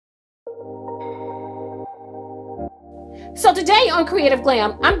So today on Creative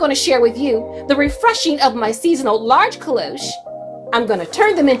Glam, I'm going to share with you the refreshing of my seasonal large cloche. I'm going to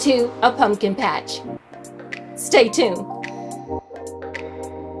turn them into a pumpkin patch. Stay tuned.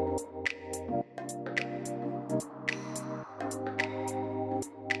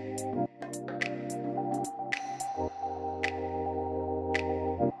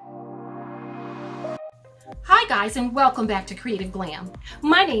 Hi guys, and welcome back to Creative Glam.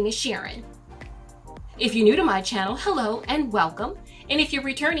 My name is Sharon. If you're new to my channel, hello and welcome. And if you're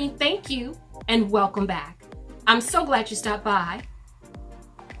returning, thank you and welcome back. I'm so glad you stopped by.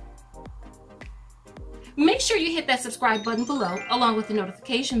 Make sure you hit that subscribe button below along with the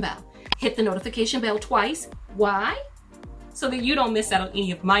notification bell. Hit the notification bell twice. Why? So that you don't miss out on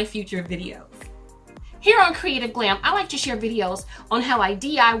any of my future videos. Here on Creative Glam, I like to share videos on how I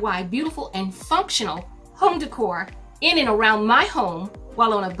DIY beautiful and functional home decor in and around my home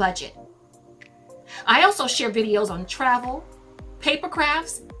while on a budget. I also share videos on travel, paper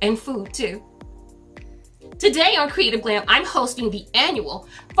crafts, and food too. Today on Creative Glam, I'm hosting the annual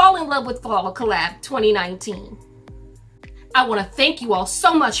Fall in Love with Fall Collab 2019. I want to thank you all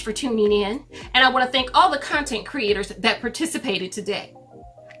so much for tuning in, and I want to thank all the content creators that participated today.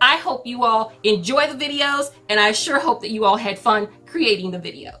 I hope you all enjoy the videos, and I sure hope that you all had fun creating the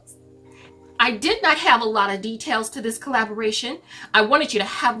videos. I did not have a lot of details to this collaboration. I wanted you to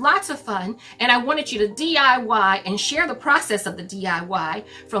have lots of fun, and I wanted you to DIY and share the process of the DIY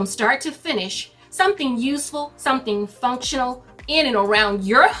from start to finish, something useful, something functional in and around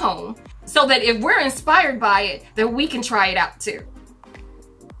your home, so that if we're inspired by it, then we can try it out too.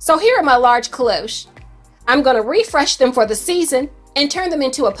 So here are my large cloche. I'm going to refresh them for the season and turn them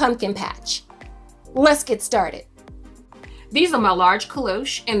into a pumpkin patch. Let's get started. These are my large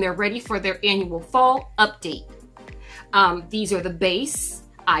cloche, and they're ready for their annual fall update. These are the base.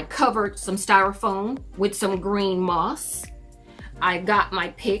 I covered some styrofoam with some green moss. I got my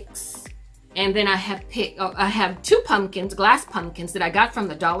picks, and then I have two pumpkins, glass pumpkins that I got from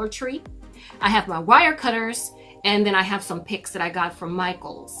the Dollar Tree. I have my wire cutters, and then I have some picks that I got from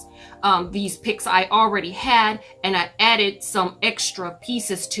Michael's. These picks I already had, and I added some extra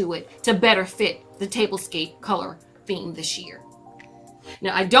pieces to it to better fit the Tablescape color theme this year.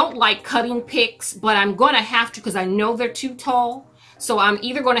 Now, I don't like cutting picks, but I'm going to have to because I know they're too tall. So I'm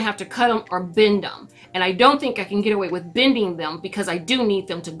either going to have to cut them or bend them. And I don't think I can get away with bending them because I do need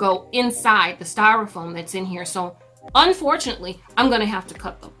them to go inside the styrofoam that's in here. So unfortunately, I'm going to have to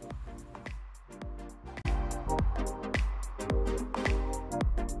cut them.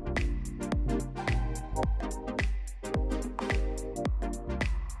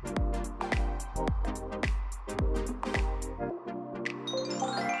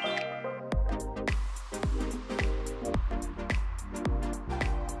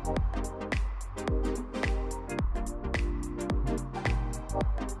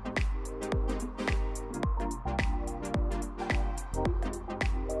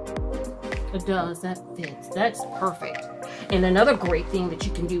 It does, that fits, that's perfect. And another great thing that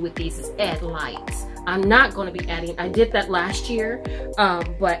you can do with these is add lights. I'm not going to be adding, I did that last year,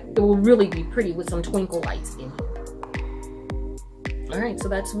 but it will really be pretty with some twinkle lights in here. All right, so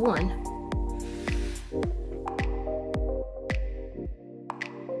that's one.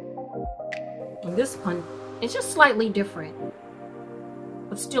 And this one is just slightly different,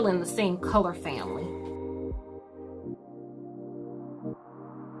 but still in the same color family.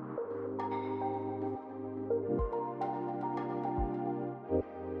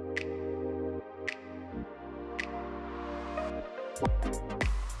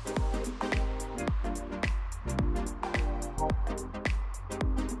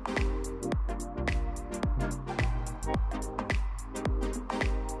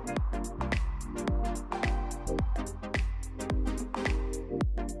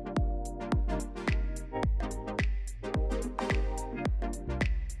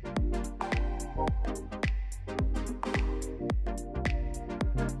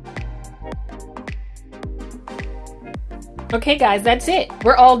 Okay guys, that's it.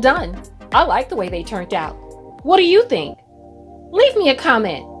 We're all done. I like the way they turned out. What do you think? Leave me a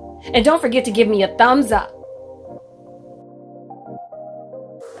comment. And don't forget to give me a thumbs up.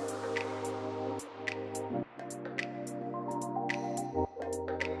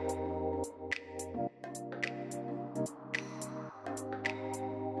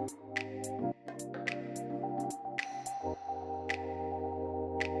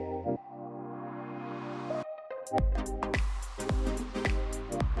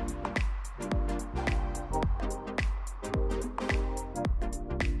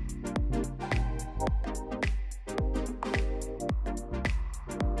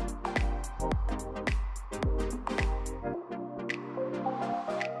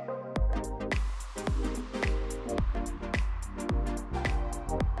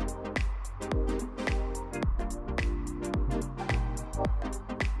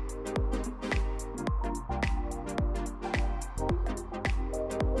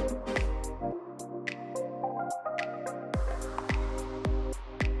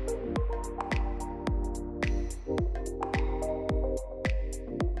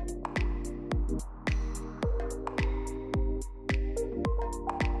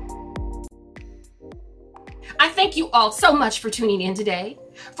 thank you all so much for tuning in today.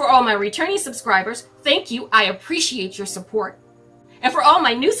 For all my returning subscribers, thank you. I appreciate your support. And for all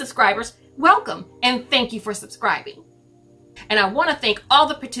my new subscribers, welcome and thank you for subscribing. And I want to thank all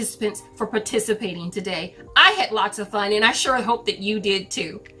the participants for participating today. I had lots of fun and I sure hope that you did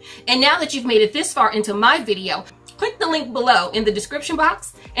too. And now that you've made it this far into my video, click the link below in the description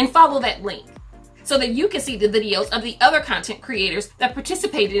box and follow that link so that you can see the videos of the other content creators that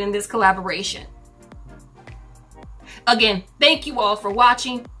participated in this collaboration. Again, thank you all for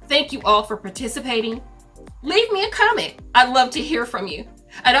watching. Thank you all for participating. Leave me a comment. I'd love to hear from you.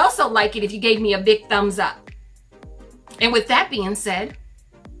 I'd also like it if you gave me a big thumbs up. And with that being said,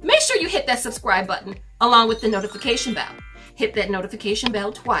 make sure you hit that subscribe button along with the notification bell. Hit that notification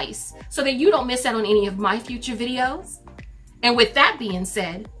bell twice so that you don't miss out on any of my future videos. And with that being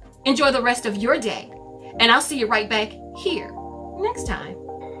said, enjoy the rest of your day. And I'll see you right back here next time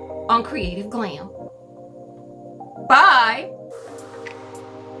on Creative Glam. Bye.